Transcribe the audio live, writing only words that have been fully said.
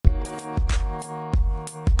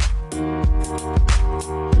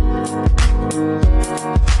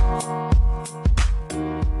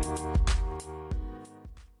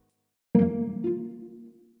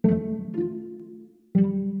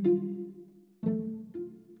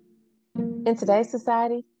In today's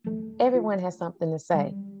society, everyone has something to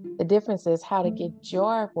say. The difference is how to get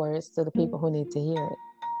your words to the people who need to hear it.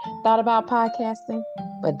 Thought about podcasting,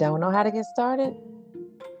 but don't know how to get started?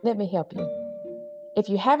 Let me help you. If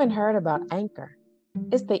you haven't heard about Anchor,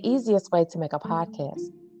 it's the easiest way to make a podcast.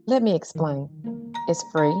 Let me explain. It's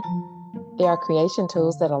free. There are creation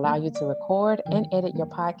tools that allow you to record and edit your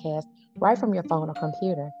podcast right from your phone or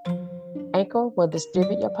computer. Anchor will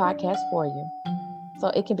distribute your podcast for you, so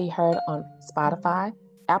it can be heard on Spotify,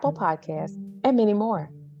 Apple Podcasts, and many more.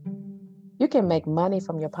 You can make money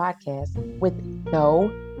from your podcast with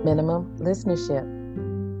no minimum listenership.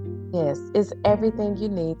 Yes, it's everything you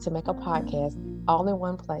need to make a podcast all in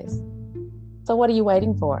one place. So what are you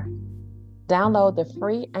waiting for? Download the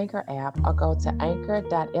free Anchor app or go to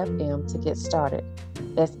anchor.fm to get started.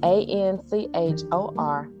 That's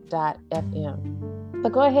ANCHOR.FM. So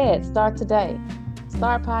go ahead, start today.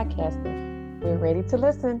 Start podcasting. We're ready to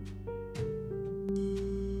listen.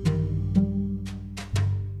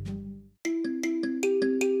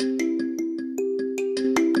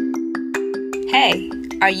 Hey,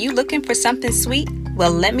 are you looking for something sweet?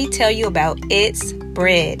 Well, let me tell you about It's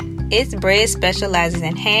Bread. It's Bread specializes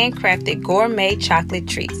in handcrafted gourmet chocolate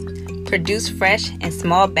treats. Produced fresh in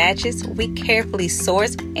small batches, we carefully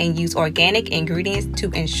source and use organic ingredients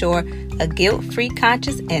to ensure a guilt-free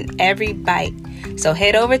conscience in every bite. So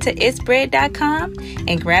head over to itsbread.com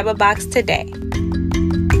and grab a box today.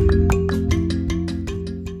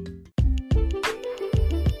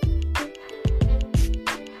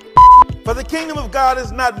 For the kingdom of God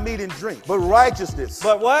is not meat and drink, but righteousness.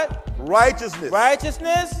 But what? Righteousness.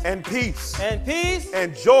 Righteousness. And peace. And peace.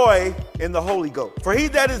 And joy in the Holy Ghost. For he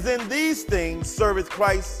that is in these things serveth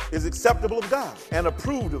Christ, is acceptable of God, and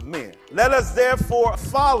approved of men. Let us therefore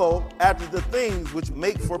follow after the things which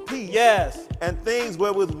make for peace. Yes. And things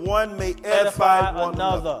wherewith one may edify one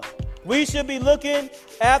another. We should be looking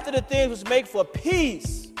after the things which make for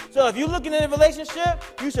peace. So if you're looking in a relationship,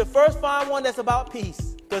 you should first find one that's about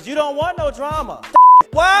peace. Because you don't want no drama.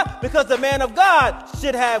 Why? Because the man of God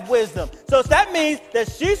should have wisdom. So that means that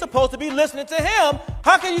she's supposed to be listening to him.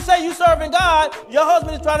 How can you say you serving God, your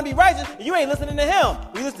husband is trying to be righteous, and you ain't listening to him?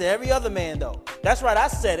 We listen to every other man, though. That's right, I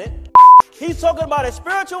said it. He's talking about a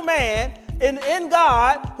spiritual man in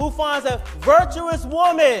God who finds a virtuous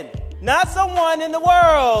woman, not someone in the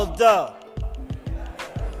world.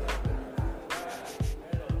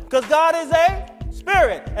 Because God is a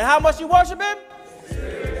spirit. And how much you worship him?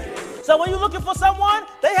 So when you're looking for someone,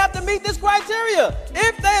 they have to meet this criteria.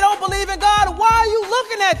 If they don't believe in God, why are you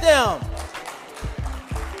looking at them?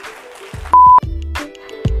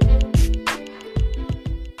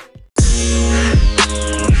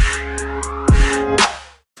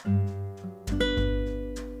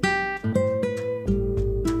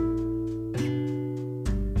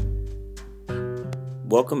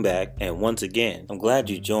 Welcome back, and once again, I'm glad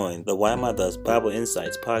you joined the Why Am I Thus Bible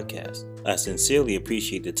Insights podcast. I sincerely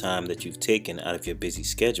appreciate the time that you've taken out of your busy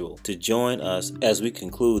schedule to join us as we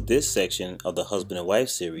conclude this section of the Husband and Wife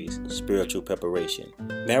series, Spiritual Preparation.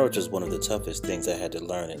 Marriage was one of the toughest things I had to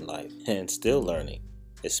learn in life, and still learning,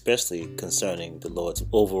 especially concerning the Lord's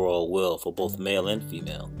overall will for both male and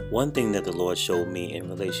female. One thing that the Lord showed me in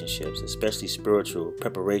relationships, especially spiritual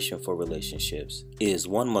preparation for relationships, is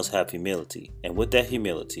one must have humility, and with that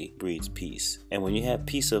humility breeds peace. And when you have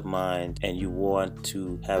peace of mind and you want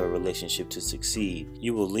to have a relationship to succeed,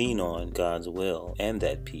 you will lean on God's will and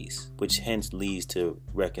that peace, which hence leads to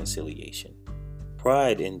reconciliation.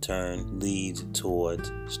 Pride, in turn, leads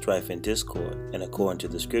towards strife and discord, and according to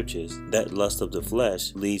the scriptures, that lust of the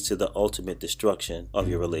flesh leads to the ultimate destruction of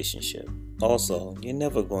your relationship. Also, you're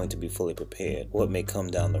never going to be fully prepared for what may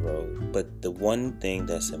come down the road, but the one thing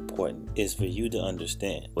that's important is for you to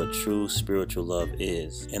understand what true spiritual love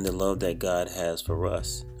is, and the love that God has for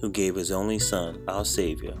us, who gave his only Son, our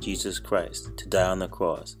Savior, Jesus Christ, to die on the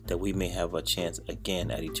cross, that we may have a chance again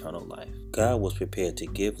at eternal life. God was prepared to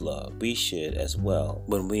give love. We should as well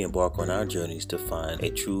when we embark on our journeys to find a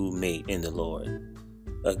true mate in the Lord.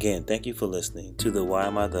 Again, thank you for listening to the Why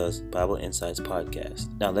Am I Thus Bible Insights podcast.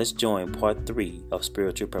 Now let's join part 3 of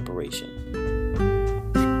spiritual preparation.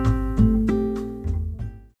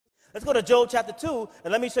 Let's go to Job chapter 2,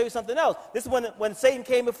 and let me show you something else. This is when Satan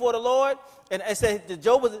came before the Lord, and said the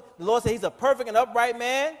Lord said he's a perfect and upright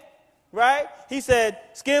man, right? He said,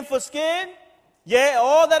 skin for skin, yeah,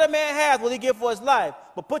 all that a man has will he give for his life.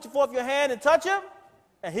 But put forth your hand and touch him,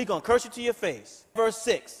 and he's going to curse you to your face. Verse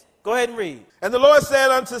 6. Go ahead and read. And the Lord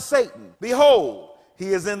said unto Satan, Behold,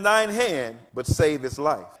 he is in thine hand, but save his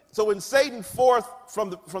life. So when Satan forth from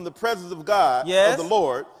the presence of God, yes, of the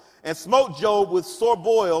Lord, and smote Job with sore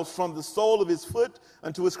boils from the sole of his foot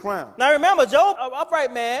unto his crown. Now remember, Job, an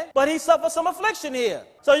upright man, but he suffered some affliction here.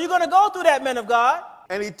 So you're going to go through that, men of God.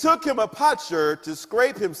 And he took him a potsherd to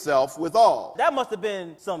scrape himself withal. That must have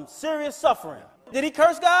been some serious suffering. Did he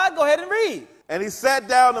curse God? Go ahead and read. And he sat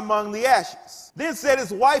down among the ashes. Then said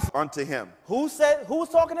his wife unto him. Who was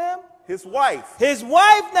talking to him? His wife. His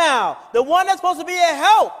wife now, the one that's supposed to be a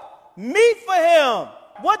help, meet for him.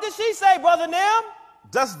 What did she say, Brother Nim?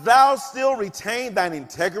 Dost thou still retain thine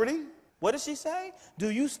integrity? What did she say? Do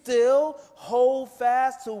you still hold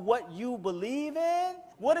fast to what you believe in?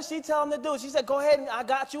 What did she tell him to do? She said, go ahead and I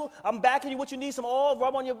got you. I'm backing you. What you need, some oil,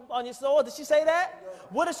 rub on your sword. Did she say that?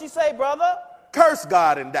 What did she say, brother? Curse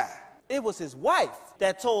God and die. It was his wife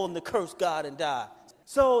that told him to curse God and die.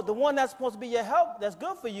 So the one that's supposed to be your help, that's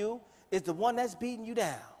good for you, is the one that's beating you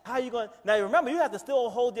down. How are you going to? Now remember, you have to still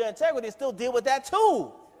hold your integrity and still deal with that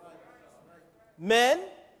too. Men.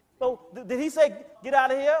 So did he say, get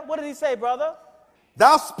out of here? What did he say, brother?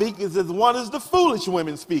 Thou speakest as one as the foolish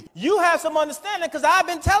women speak. You have some understanding because I've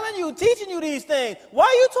been telling you, teaching you these things. Why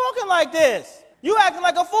are you talking like this? You acting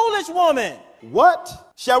like a foolish woman.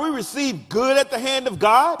 What? Shall we receive good at the hand of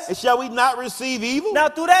God? And shall we not receive evil? Now,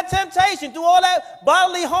 through that temptation, through all that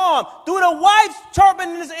bodily harm, through the wife's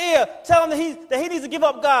chirping in his ear, telling him that he needs to give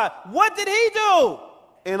up God, what did he do?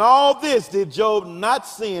 In all this did Job not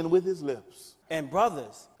sin with his lips. And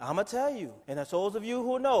brothers, I'm going to tell you, and that's those of you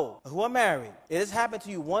who know, who are married, it has happened to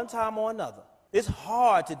you one time or another. It's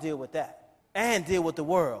hard to deal with that and deal with the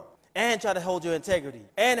world and try to hold your integrity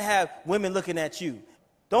and have women looking at you.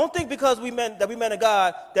 Don't think because we men of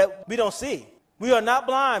God that we don't see. We are not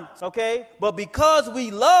blind, okay? But because we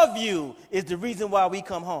love you is the reason why we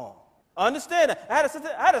come home. Understand that.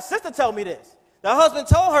 I had a sister tell me this. The husband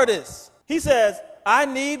told her this. He says, I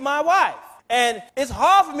need my wife. And it's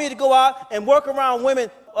hard for me to go out and work around women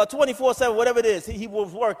 24/7, whatever it is he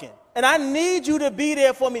was working. And I need you to be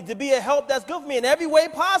there for me, to be a help that's good for me in every way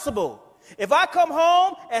possible. If I come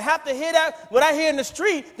home and have to hear that, what I hear in the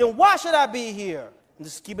street, then why should I be here? I'm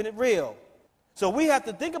just keeping it real. So we have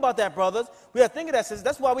to think about that, brothers. We have to think of that, sisters.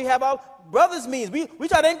 That's why we have our brothers' meetings. We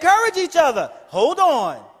try to encourage each other. Hold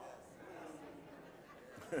on.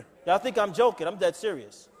 Y'all think I'm joking. I'm dead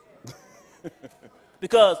serious.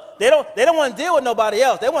 Because they don't want to deal with nobody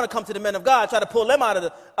else. They want to come to the men of God, try to pull them out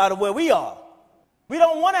of where we are. We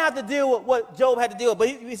don't want to have to deal with what Job had to deal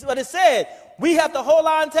with. But it said, we have to hold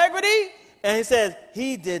our integrity. And he says,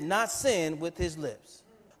 he did not sin with his lips.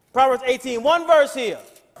 Proverbs 18, one verse here,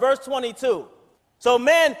 verse 22. So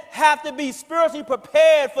men have to be spiritually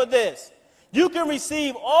prepared for this. You can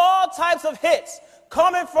receive all types of hits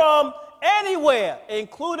coming from anywhere,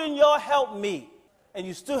 including your helpmeet. And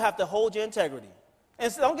you still have to hold your integrity.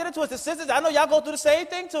 And so don't get into it. The sisters, I know y'all go through the same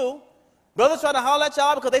thing too. Brothers try to holler at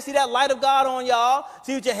y'all because they see that light of God on y'all.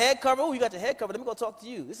 See with your head covered. Oh, you got your head covered. Let me go talk to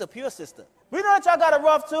you. This is a pure sister. We know that y'all got it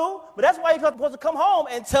rough too, but that's why you're supposed to come home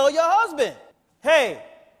and tell your husband, hey,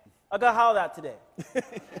 I got hollered at today.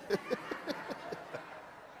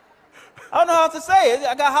 I don't know how to say it.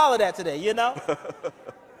 I got hollered at today, you know?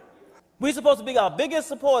 We're supposed to be our biggest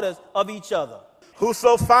supporters of each other.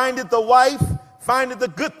 Whoso findeth the wife, findeth the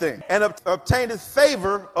good thing, and obtaineth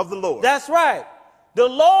favor of the Lord. That's right. The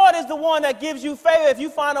Lord is the one that gives you favor if you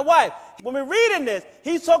find a wife. When we're reading this,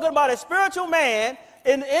 he's talking about a spiritual man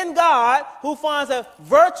in God who finds a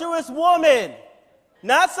virtuous woman,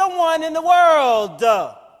 not someone in the world.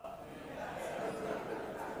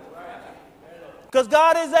 Because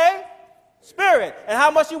God is a spirit. And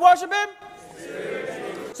how much you worship him?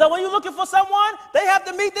 Spirit. So when you're looking for someone, they have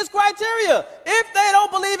to meet this criteria. If they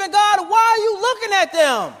don't believe in God, why are you looking at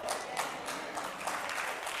them?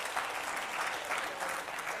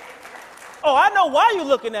 Oh, I know why you're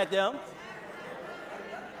looking at them.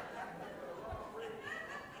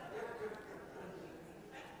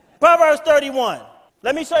 Proverbs 31.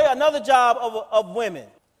 Let me show you another job of women.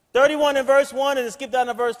 31 in verse 1 and then skip down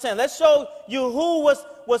to verse 10. Let's show you who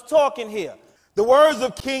was talking here. The words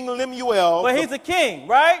of King Lemuel. Well, he's a king,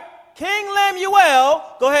 right? King Lemuel,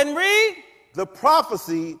 go ahead and read. The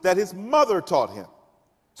prophecy that his mother taught him.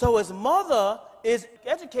 So his mother is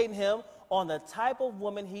educating him on the type of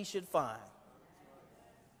woman he should find.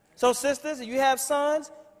 So sisters, if you have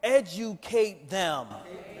sons, educate them.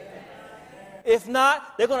 If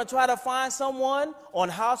not, they're going to try to find someone on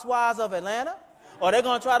Housewives of Atlanta, or they're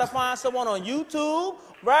going to try to find someone on YouTube,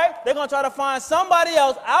 right? They're going to try to find somebody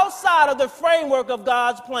else outside of the framework of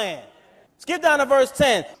God's plan. Skip down to verse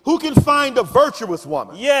 10. Who can find a virtuous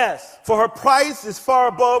woman? Yes. For her price is far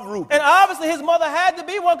above rubies. And obviously his mother had to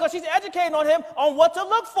be one because she's educating on him on what to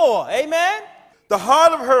look for. Amen? The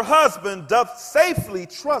heart of her husband doth safely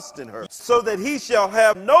trust in her, so that he shall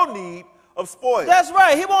have no need of spoil. That's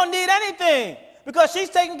right. He won't need anything because she's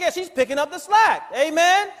taking care. She's picking up the slack.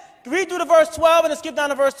 Amen. Read through to verse 12 and then skip down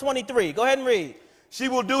to verse 23. Go ahead and read. She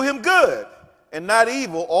will do him good and not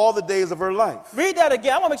evil all the days of her life. Read that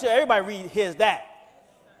again. I want to make sure everybody hears that.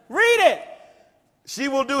 Read it. She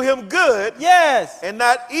will do him good, yes, and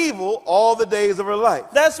not evil all the days of her life.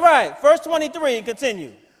 That's right. Verse 23 and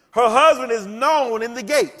continue. Her husband is known in the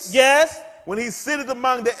gates. Yes. When he sitteth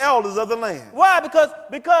among the elders of the land. Why?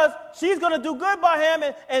 Because she's going to do good by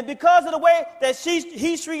him, and because of the way that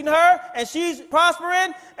he's treating her and she's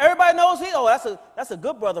prospering, everybody knows that's a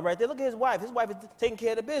good brother right there. Look at his wife. His wife is taking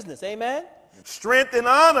care of the business. Amen. Strength and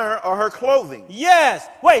honor are her clothing. Yes.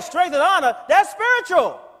 Wait, strength and honor, that's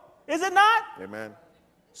spiritual. Is it not? Amen.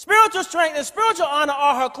 Spiritual strength and spiritual honor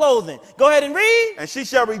are her clothing. Go ahead and read. And she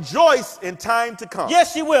shall rejoice in time to come.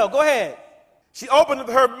 Yes, she will. Go ahead. She openeth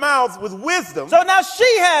her mouth with wisdom. So now she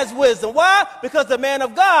has wisdom. Why? Because the man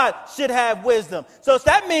of God should have wisdom. So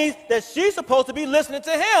that means that she's supposed to be listening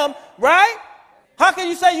to him, right? How can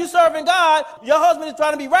you say you serving God, your husband is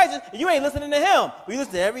trying to be righteous, and you ain't listening to him? Well, you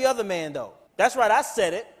listen to every other man, though. That's right, I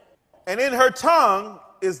said it. And in her tongue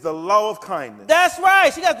is the law of kindness. That's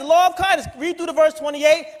right. She got the law of kindness. Read through to verse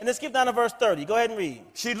 28 and then skip down to verse 30. Go ahead and read.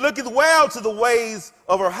 She looketh well to the ways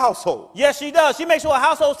of her household. Yes, she does. She makes sure her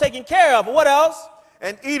household's taken care of. But what else?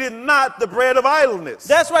 And eateth not the bread of idleness.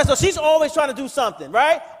 That's right. So she's always trying to do something,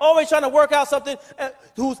 right? Always trying to work out something.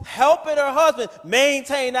 Who's helping her husband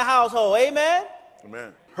maintain the household. Amen?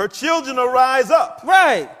 Amen. Her children arise up.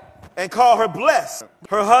 Right. And call her blessed.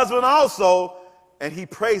 Her husband also, and he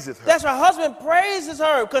praiseth her. That's her husband praises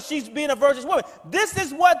her because she's being a virtuous woman. This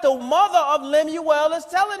is what the mother of Lemuel is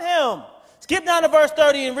telling him. Skip down to verse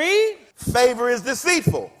 30 and read. Favor is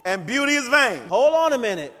deceitful, and beauty is vain. Hold on a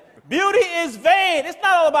minute. Beauty is vain. It's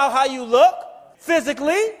not all about how you look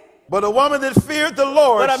physically. But a woman that feareth the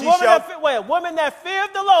Lord, a woman that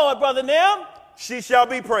feareth the Lord, Brother Nim, she shall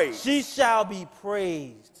be praised. She shall be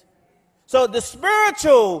praised. So the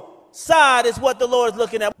spiritual side is what the Lord is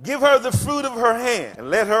looking at. Give her the fruit of her hand, and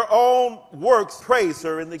let her own works praise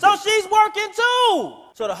her in the So she's working too.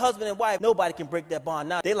 So the husband and wife, nobody can break that bond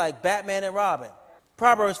now. They like Batman and Robin.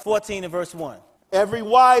 Proverbs 14 and verse 1. Every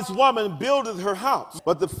wise woman buildeth her house,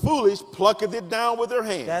 but the foolish plucketh it down with her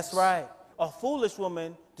hands. That's right. A foolish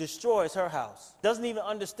woman destroys her house. Doesn't even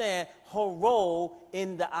understand her role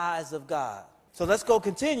in the eyes of God. So let's go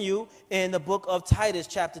continue in the book of Titus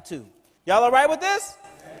chapter 2. Y'all all right with this?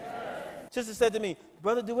 Sister said to me,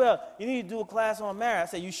 Brother Deuel, you need to do a class on marriage.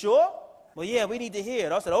 I said, you sure? Well, yeah, we need to hear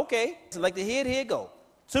it. I said, okay. So like to hear it, here it go.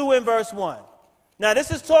 2 in verse 1. Now, this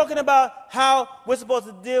is talking about how we're supposed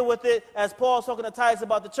to deal with it as Paul's talking to Titus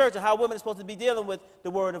about the church and how women are supposed to be dealing with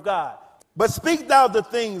the word of God. But speak thou the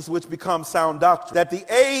things which become sound doctrine, that the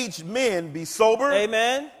aged men be sober,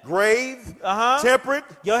 amen, grave, temperate,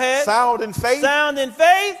 go ahead, sound in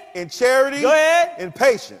faith, in charity, go ahead, in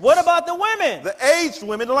patience. What about the women? The aged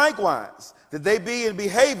women likewise, that they be in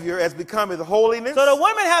behavior as becometh holiness. So the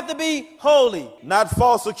women have to be holy. Not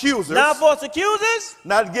false accusers. Not false accusers.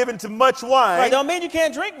 Not given to much wine. Right, don't mean you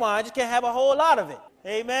can't drink wine, just can't have a whole lot of it.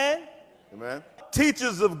 Amen. Amen.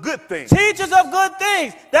 Teachers of good things. Teachers of good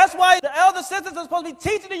things. That's why the elder sisters are supposed to be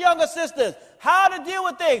teaching the younger sisters how to deal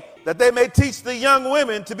with things. That they may teach the young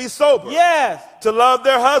women to be sober. Yes. To love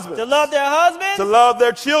their husbands. To love their husbands. To love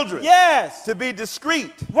their children. Yes. To be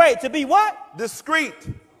discreet. Wait, to be what? Discreet.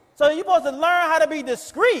 So you're supposed to learn how to be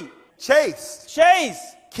discreet. Chaste.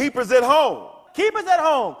 Chaste. Keepers at home. Keepers at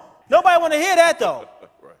home. Nobody want to hear that though.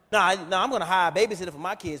 Right. No, I'm going to hire a babysitter for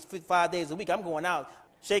my kids 5 days a week. I'm going out,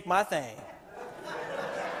 shake my thing.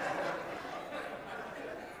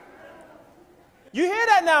 You hear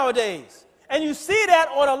that nowadays. And you see that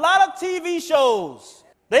on a lot of TV shows.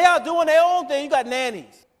 They are doing their own thing. You got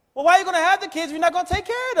nannies. Well, why are you going to have the kids if you're not going to take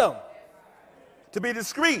care of them? To be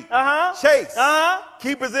discreet. Chaste.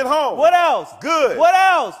 Keepers at home. What else? Good. What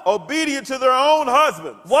else? Obedient to their own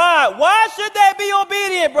husbands. Why? Why should they be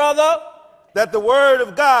obedient, brother? That the word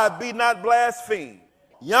of God be not blasphemed.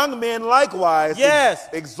 Young men likewise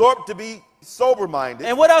exhort to be sober-minded.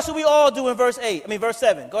 And what else should we all do in verse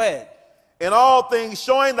 7? Go ahead. In all things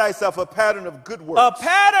showing thyself a pattern of good works. A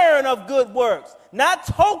pattern of good works, not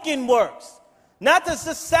token works. Not to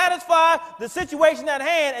just satisfy the situation at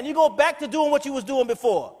hand and you go back to doing what you was doing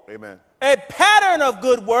before. Amen. A pattern of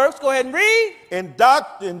good works. Go ahead and read. In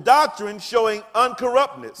doctrine showing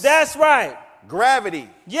uncorruptness. That's right. Gravity.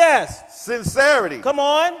 Yes. Sincerity. Come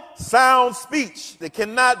on. Sound speech that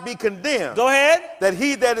cannot be condemned. Go ahead. That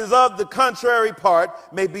he that is of the contrary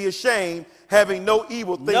part may be ashamed, having no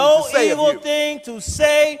evil thing No to say evil of you. thing to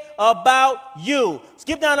say about you.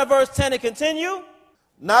 Skip down to verse 10 and continue.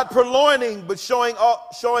 Not purloining, but showing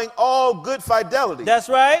all good fidelity. That's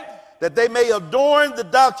right. That they may adorn the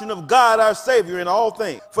doctrine of God our Savior in all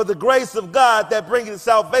things. For the grace of God that bringeth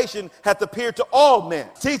salvation hath appeared to all men,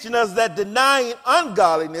 teaching us that denying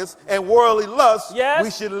ungodliness and worldly lust, yes, we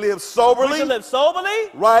should live soberly,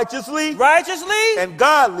 righteously, and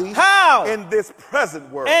godly. How? In this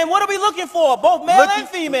present world. And what are we looking for? Both male and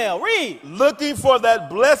female. Read. Looking for that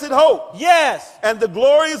blessed hope. Yes. And the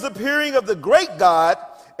glorious appearing of the great God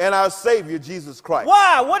and our Savior, Jesus Christ.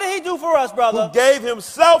 Why? What did he do for us, brother? Who gave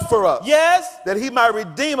himself for us. Yes. That he might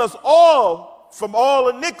redeem us all from all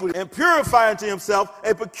iniquity and purify unto himself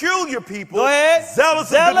a peculiar people,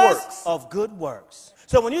 zealous of good works.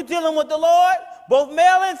 So when you're dealing with the Lord, both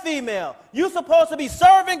male and female, you're supposed to be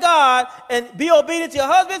serving God and be obedient to your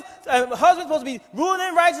husbands. Husbands supposed to be ruling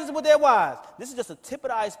in righteousness with their wives. This is just a tip of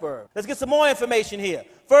the iceberg. Let's get some more information here.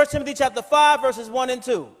 1 Timothy chapter 5, verses 1 and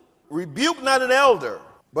 2. Rebuke not an elder,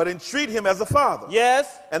 but entreat him as a father.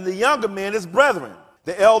 Yes. And the younger men as brethren.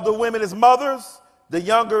 The elder women as mothers. The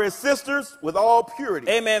younger as sisters, with all purity.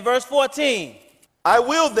 Amen. Verse 14. I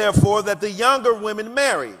will, therefore, that the younger women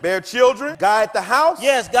marry, bear children, guide the house.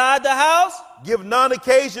 Yes, guide the house. Give none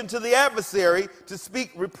occasion to the adversary to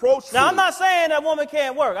speak reproachfully. Now, I'm not saying that woman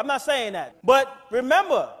can't work. I'm not saying that. But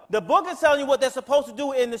remember, the book is telling you what they're supposed to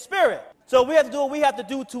do in the spirit. So we have to do what we have to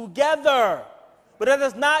do together. But that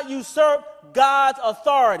does not usurp God's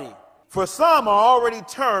authority. For some are already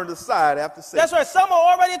turned aside after sin. That's right. Some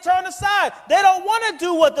are already turned aside. They don't want to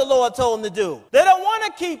do what the Lord told them to do. They don't want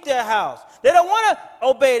to keep their house. They don't want to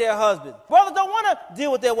obey their husband. Brothers don't want to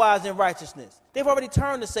deal with their wives in righteousness. They've already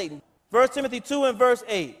turned to Satan. 1 Timothy 2 and verse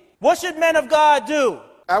 8. What should men of God do?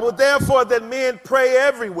 I will therefore that men pray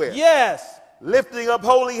everywhere. Yes. Lifting up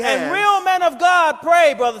holy hands. And real men of God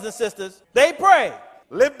pray, brothers and sisters. They pray.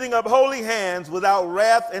 Lifting up holy hands without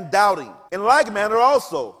wrath and doubting. In like manner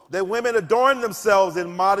also, that women adorn themselves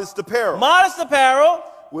in modest apparel. Modest apparel.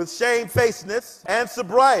 With shamefacedness and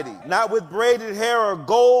sobriety, not with braided hair or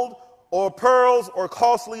gold or pearls or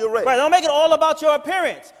costly array. Right, don't make it all about your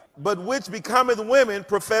appearance. But which becometh women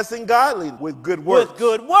professing godliness with good works. With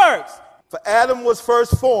good works. For Adam was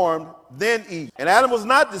first formed, then Eve. And Adam was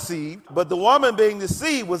not deceived, but the woman being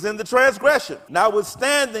deceived was in the transgression.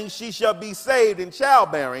 Notwithstanding, she shall be saved in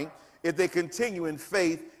childbearing if they continue in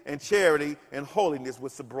faith and charity and holiness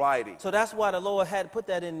with sobriety. So that's why the Lord had to put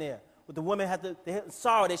that in there. But the women had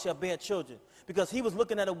sorrow they shall bear children. Because he was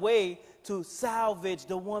looking at a way to salvage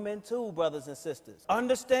the woman too, brothers and sisters.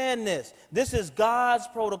 Understand this. This is God's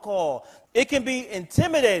protocol. It can be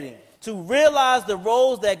intimidating to realize the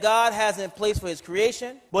roles that God has in place for his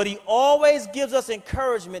creation, but he always gives us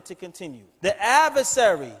encouragement to continue. The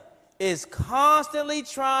adversary is constantly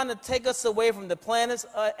trying to take us away from the plan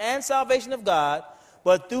and salvation of God,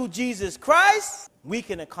 but through Jesus Christ, we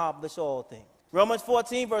can accomplish all things. Romans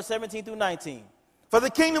 14, verse 17 through 19. For the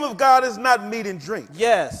kingdom of God is not meat and drink.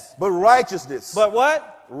 Yes. But righteousness. But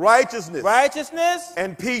what? Righteousness. Righteousness.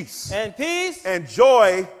 And peace. And peace. And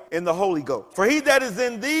joy in the Holy Ghost. For he that is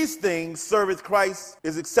in these things serveth Christ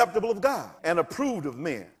is acceptable of God and approved of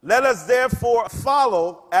men. Let us therefore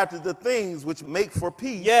follow after the things which make for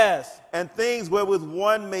peace. Yes. And things wherewith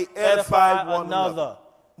one may edify one another.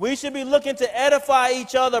 We should be looking to edify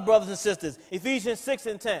each other, brothers and sisters. Ephesians 6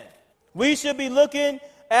 and 10. We should be looking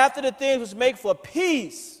after the things which make for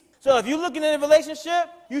peace. So if you're looking in a relationship,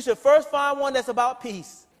 you should first find one that's about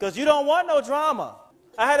peace. Because you don't want no drama.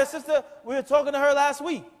 I had a sister, we were talking to her last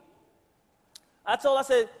week. I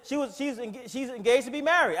said, she's engaged to be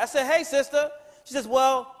married. I said, hey, sister. She says,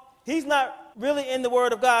 well, he's not really in the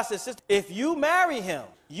word of God. I said, sister, if you marry him,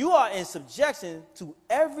 you are in subjection to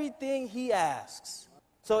everything he asks.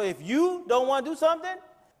 So if you don't want to do something,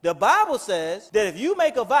 the Bible says that if you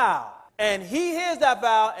make a vow, and he hears that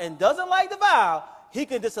vow and doesn't like the vow, he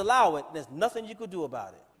can disallow it. And there's nothing you could do about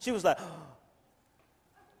it. She was like,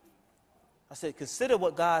 I said, consider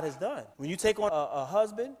what God has done. When you take on a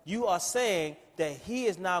husband, you are saying that he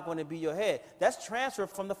is now going to be your head. That's transfer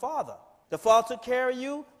from the father. The father took care of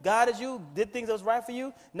you, guided you, did things that was right for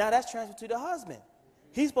you. Now that's transferred to the husband.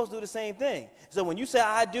 He's supposed to do the same thing. So when you say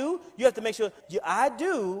I do, you have to make sure I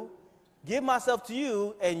do give myself to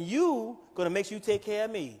you, and you going to make sure you take care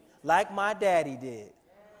of me. Like my daddy did.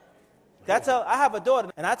 I have a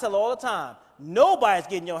daughter, and I tell her all the time, nobody's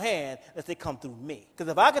getting your hand unless they come through me.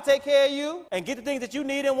 Because if I can take care of you and get the things that you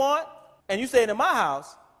need and want, and you staying in my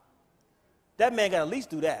house, that man got to at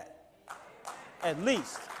least do that. At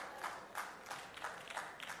least.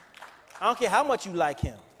 I don't care how much you like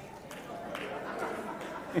him.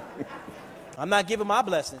 I'm not giving my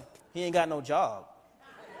blessing. He ain't got no job.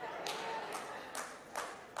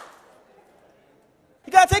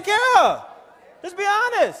 You got to take care of her. Just be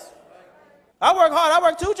honest. I work hard. I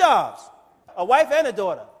work 2 jobs, a wife and a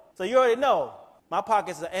daughter. So you already know my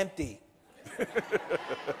pockets are empty.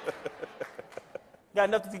 Got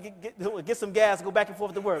enough to get some gas and go back and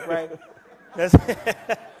forth to work, right?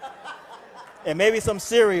 And maybe some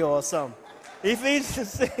cereal or something.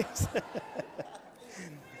 Ephesians 6.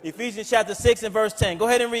 Ephesians chapter 6 and verse 10. Go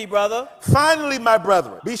ahead and read, brother. Finally, my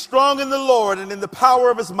brethren, be strong in the Lord and in the power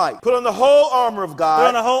of his might. Put on the whole armor of God. Put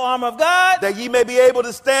on the whole armor of God. That ye may be able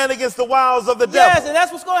to stand against the wiles of the devil. Yes, and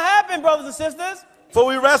that's what's going to happen, brothers and sisters. For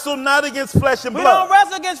we wrestle not against flesh and blood. We don't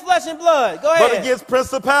wrestle against flesh and blood. Go ahead. But against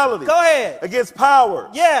principalities. Go ahead. Against powers.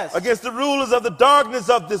 Yes. Against the rulers of the darkness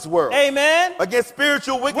of this world. Amen. Against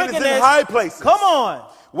spiritual wickedness in high places. Come on.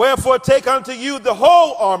 Wherefore take unto you the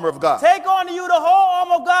whole armor of God. Take unto you the whole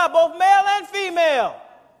armor of God, both male and female.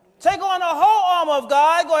 Take on the whole armor of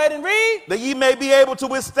God. Go ahead and read. That ye may be able to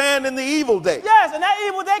withstand in the evil day. Yes, and that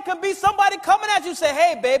evil day could be somebody coming at you say,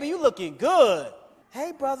 hey, baby, you looking good.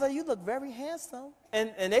 Hey, brother, you look very handsome.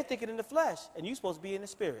 And they think it in the flesh, and you're supposed to be in the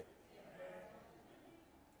spirit.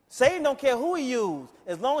 Satan don't care who he uses,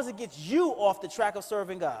 as long as it gets you off the track of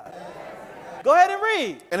serving God. Go ahead and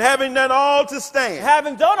read. And having done all to stand.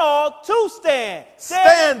 Having done all to stand.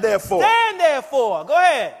 Stand therefore. Stand therefore. Go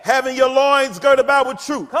ahead. Having your loins girt about with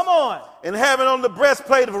truth. Come on. And having on the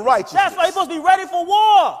breastplate of righteousness. That's why you're supposed to be ready for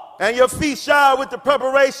war. And your feet shod with the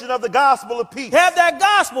preparation of the gospel of peace. Have that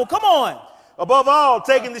gospel. Come on. Above all,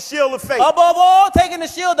 taking the shield of faith. Above all, taking the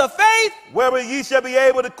shield of faith. Wherewith ye shall be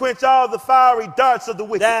able to quench all the fiery darts of the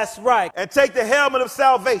wicked. That's right. And take the helmet of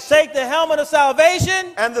salvation. Take the helmet of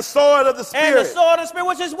salvation. And the sword of the Spirit. And the sword of the Spirit,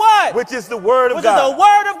 which is what? Which is the word of God. Which is the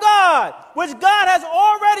word of God. Which God has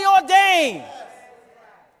already ordained.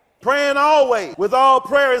 Praying always with all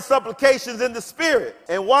prayer and supplications in the Spirit.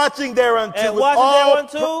 And watching thereunto. And with watching all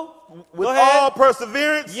thereunto. With all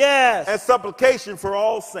perseverance. Yes. And supplication for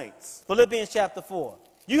all saints. Philippians chapter 4.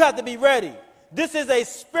 You have to be ready. This is a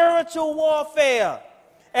spiritual warfare.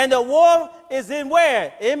 And the war is in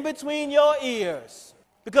where? In between your ears.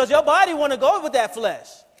 Because your body want to go with that flesh.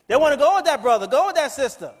 They want to go with that brother, go with that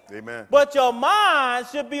sister. Amen. But your mind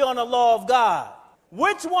should be on the law of God.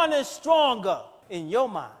 Which one is stronger in your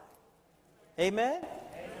mind? Amen?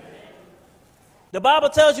 The Bible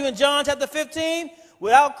tells you in John chapter 15,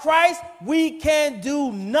 without Christ, we can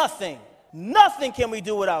do nothing. Nothing can we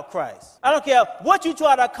do without Christ. I don't care what you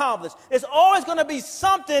try to accomplish. There's always going to be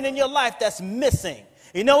something in your life that's missing.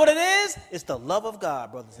 You know what it is? It's the love of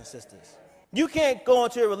God, brothers and sisters. You can't go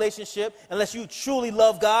into a relationship unless you truly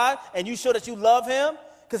love God and you show that you love him,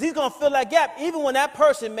 because he's going to fill that gap even when that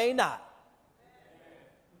person may not.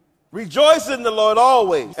 Rejoice in the Lord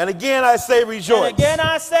always. And again I say rejoice. And again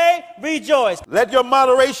I say rejoice. Let your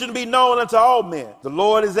moderation be known unto all men. The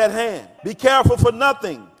Lord is at hand. Be careful for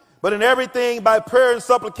nothing, but in everything by prayer and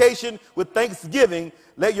supplication with thanksgiving,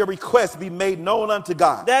 let your requests be made known unto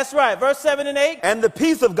God. That's right. Verse 7 and 8. And the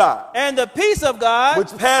peace of God. And the peace of God.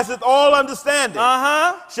 Which passeth all understanding.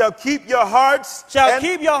 Shall keep your hearts.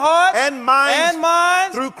 Keep your heart. And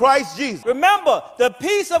minds. Through Christ Jesus. Remember, the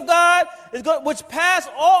peace of God is good, which pass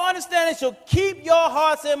all understanding shall keep your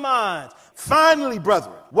hearts and minds. Finally,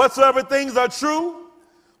 brethren, whatsoever things are true,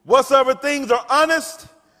 whatsoever things are honest,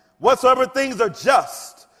 whatsoever things are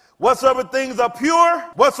just, whatsoever things are pure,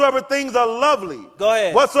 whatsoever things are lovely, go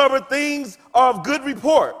ahead, whatsoever things are of good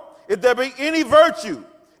report, if there be any virtue,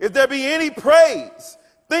 if there be any praise,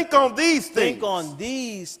 think on these things. Think on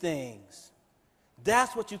these things.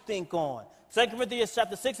 That's what you think on. 2 Corinthians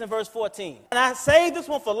chapter 6 and verse 14. And I saved this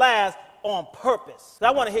one for last on purpose.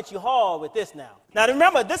 I want to hit you hard with this now. Now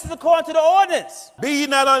remember, this is according to the ordinance. Be ye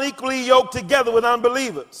not unequally yoked together with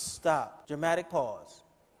unbelievers. Stop. Dramatic pause.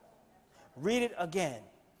 Read it again.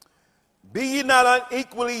 Be ye not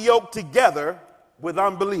unequally yoked together with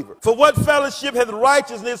unbelievers. For what fellowship hath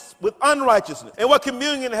righteousness with unrighteousness? And what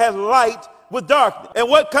communion has light with darkness? And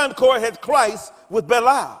what concord hath Christ with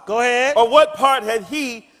Belial? Go ahead. Or what part hath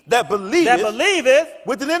he that believeth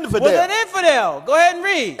with an infidel? With an infidel. Go ahead and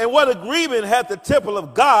read. And what agreement hath the temple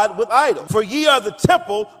of God with idols? For ye are the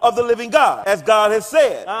temple of the living God, as God has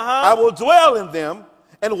said. I will dwell in them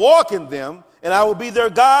and walk in them, and I will be their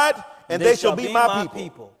God, and they shall be my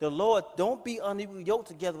people. The Lord, don't be unequally yoked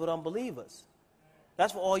together with unbelievers.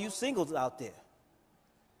 That's for all you singles out there.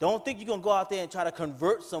 Don't think you're going to go out there and try to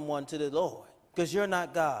convert someone to the Lord, because you're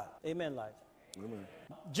not God. Amen, life. Amen.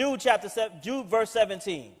 Jude verse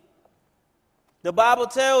 17. The Bible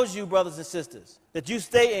tells you, brothers and sisters, that you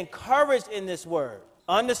stay encouraged in this word.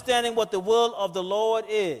 Understanding what the will of the Lord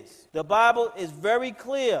is. The Bible is very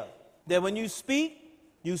clear that when you speak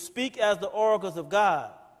as the oracles of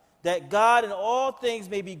God, that God in all things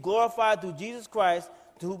may be glorified through Jesus Christ,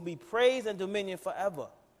 to whom be praise and dominion forever.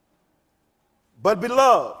 But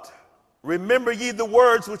beloved, remember ye the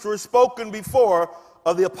words which were spoken before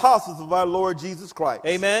of the apostles of our Lord Jesus Christ.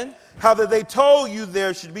 Amen. How that they told you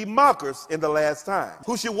there should be mockers in the last time,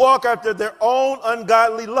 who should walk after their own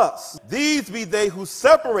ungodly lusts. These be they who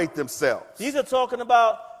separate themselves. These are talking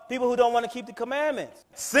about people who don't want to keep the commandments.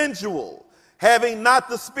 Sensual, having not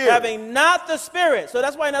the Spirit. Having not the Spirit. So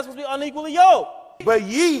that's why you're not supposed to be unequally yoked. But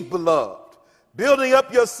ye, beloved, building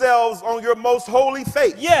up yourselves on your most holy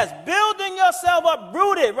faith. Yes, building yourself up,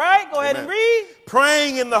 rooted, right? Go ahead and read.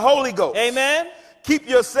 Praying in the Holy Ghost. Amen. Keep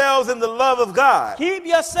yourselves in the love of God. Keep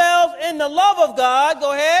yourselves in the love of God.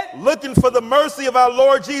 Go ahead. Looking for the mercy of our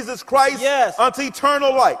Lord Jesus Christ unto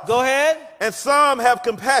eternal life. Go ahead. And some have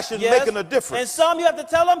compassion, making a difference. And some, you have to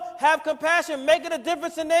tell them, have compassion, making a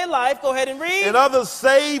difference in their life. Go ahead and read. And others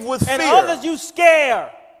save with fear. And others you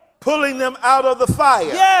scare. Pulling them out of the fire.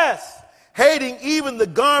 Yes. Hating even the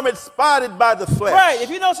garment spotted by the flesh. Right.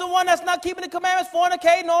 If you know someone that's not keeping the commandments,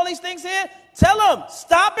 fornicating, all these things here, tell them,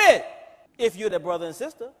 stop it. If you're their brother and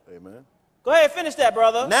sister. Amen. Go ahead, finish that,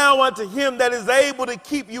 brother. Now unto him that is able to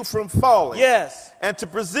keep you from falling. Yes. And to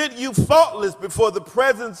present you faultless before the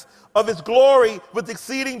presence of his glory with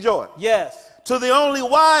exceeding joy. Yes. To the only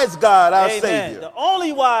wise God, our Amen. Savior. The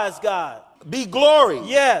only wise God. Be glory.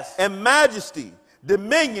 Yes. And majesty,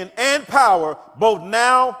 dominion, and power, both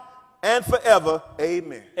now and forever.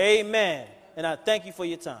 Amen. Amen. And I thank you for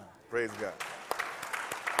your time. Praise God.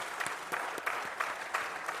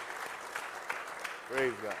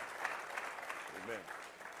 Praise God. Amen.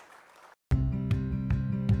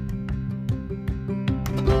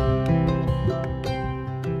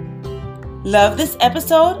 Love this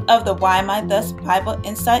episode of the Why Am I Thus Bible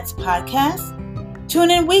Insights podcast?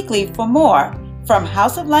 Tune in weekly for more from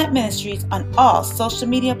House of Light Ministries on all social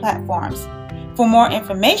media platforms. For more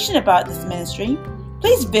information about this ministry,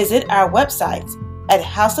 please visit our website at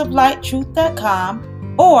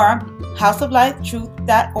houseoflighttruth.com or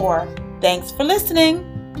houseoflighttruth.org. Thanks for listening.